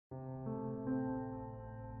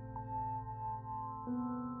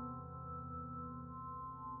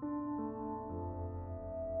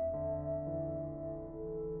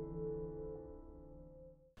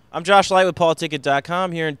I'm Josh Light with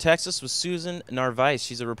PoliticIt.com here in Texas with Susan Narvaiz.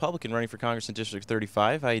 She's a Republican running for Congress in District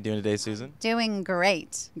 35. How are you doing today, Susan? Doing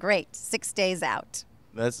great. Great. 6 days out.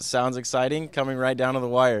 That sounds exciting, coming right down to the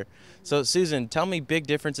wire. So, Susan, tell me big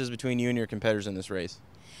differences between you and your competitors in this race.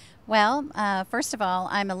 Well, first of all,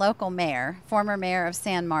 I'm a local mayor, former mayor of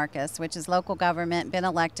San Marcos, which is local government, been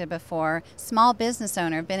elected before, small business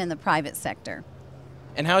owner, been in the private sector.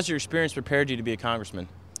 And how's your experience prepared you to be a congressman?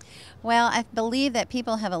 Well, I believe that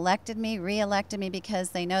people have elected me, re-elected me because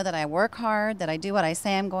they know that I work hard, that I do what I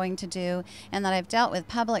say I'm going to do, and that I've dealt with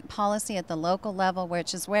public policy at the local level,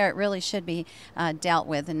 which is where it really should be dealt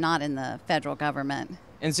with and not in the federal government.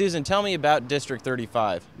 And Susan, tell me about District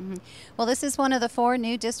 35. Well, this is one of the 4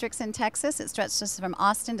 new districts in Texas. It stretches from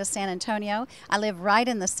Austin to San Antonio. I live right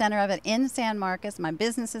in the center of it in San Marcos. My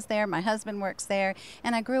business is there, my husband works there,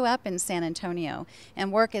 and I grew up in San Antonio.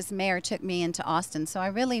 And work as mayor took me into Austin, so I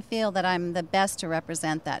really feel that I'm the best to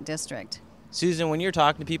represent that district. Susan, when you're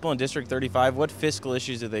talking to people in District 35, what fiscal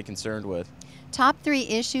issues are they concerned with? Top 3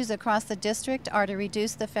 issues across the district are to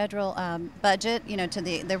reduce the federal budget, to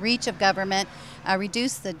the reach of government,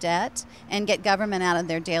 reduce the debt, and get government out of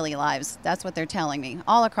their daily lives. That's what they're telling me,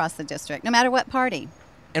 all across the district, no matter what party.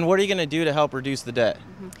 And what are you going to do to help reduce the debt?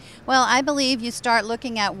 Well, I believe you start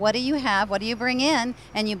looking at what do you have, what do you bring in,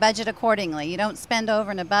 and you budget accordingly. You don't spend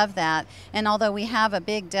over and above that. And although we have a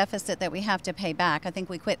big deficit that we have to pay back, I think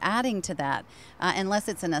we quit adding to that unless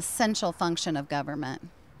it's an essential function of government.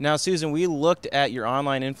 Now, Susan, we looked at your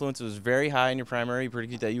online influence. It was very high in your primary. You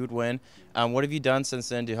predicted that you would win. What have you done since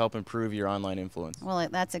then to help improve your online influence? Well,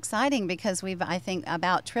 that's exciting because we've, I think,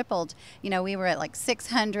 about tripled. We were at like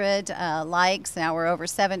 600 likes. Now we're over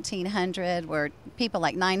 1,700. We're people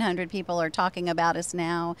like 900 people are talking about us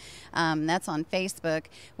now. That's on Facebook.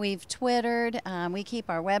 We've Twittered. We keep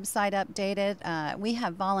our website updated. We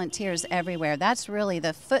have volunteers everywhere. That's really,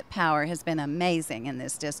 the foot power has been amazing in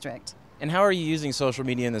this district. And how are you using social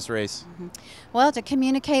media in this race? Well, to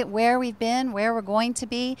communicate where we've been, where we're going to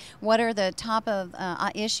be, what are the top of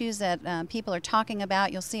issues that people are talking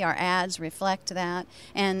about. You'll see our ads reflect that.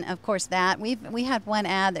 And of course we had one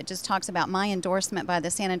ad that just talks about my endorsement by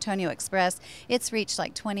the San Antonio Express. It's reached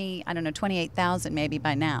like 28,000 maybe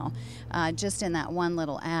by now, just in that one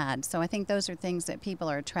little ad. So I think those are things that people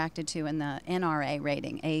are attracted to, and the NRA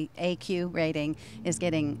rating, AQ rating is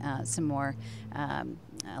getting some more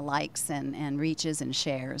likes and reaches and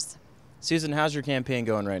shares. Susan, how's your campaign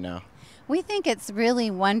going right now? We think it's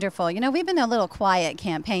really wonderful. We've been a little quiet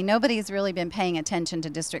campaign. Nobody's really been paying attention to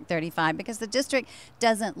District 35 because the district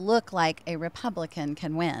doesn't look like a Republican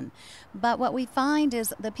can win. But what we find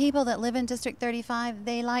is the people that live in District 35,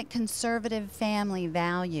 they like conservative family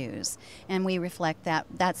values, and we reflect that.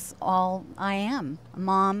 That's all I am.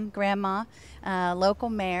 Mom, grandma, local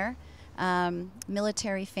mayor,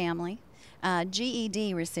 military family.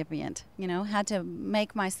 GED recipient, had to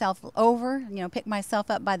make myself over, pick myself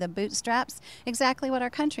up by the bootstraps. Exactly what our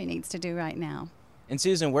country needs to do right now. And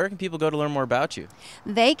Susan, where can people go to learn more about you?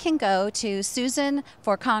 They can go to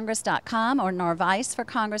susanforcongress.com or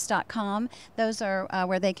narvaizforcongress.com. Those are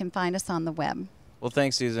where they can find us on the web. Well,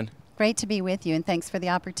 thanks, Susan. Great to be with you, and thanks for the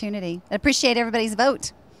opportunity. I appreciate everybody's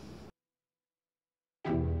vote.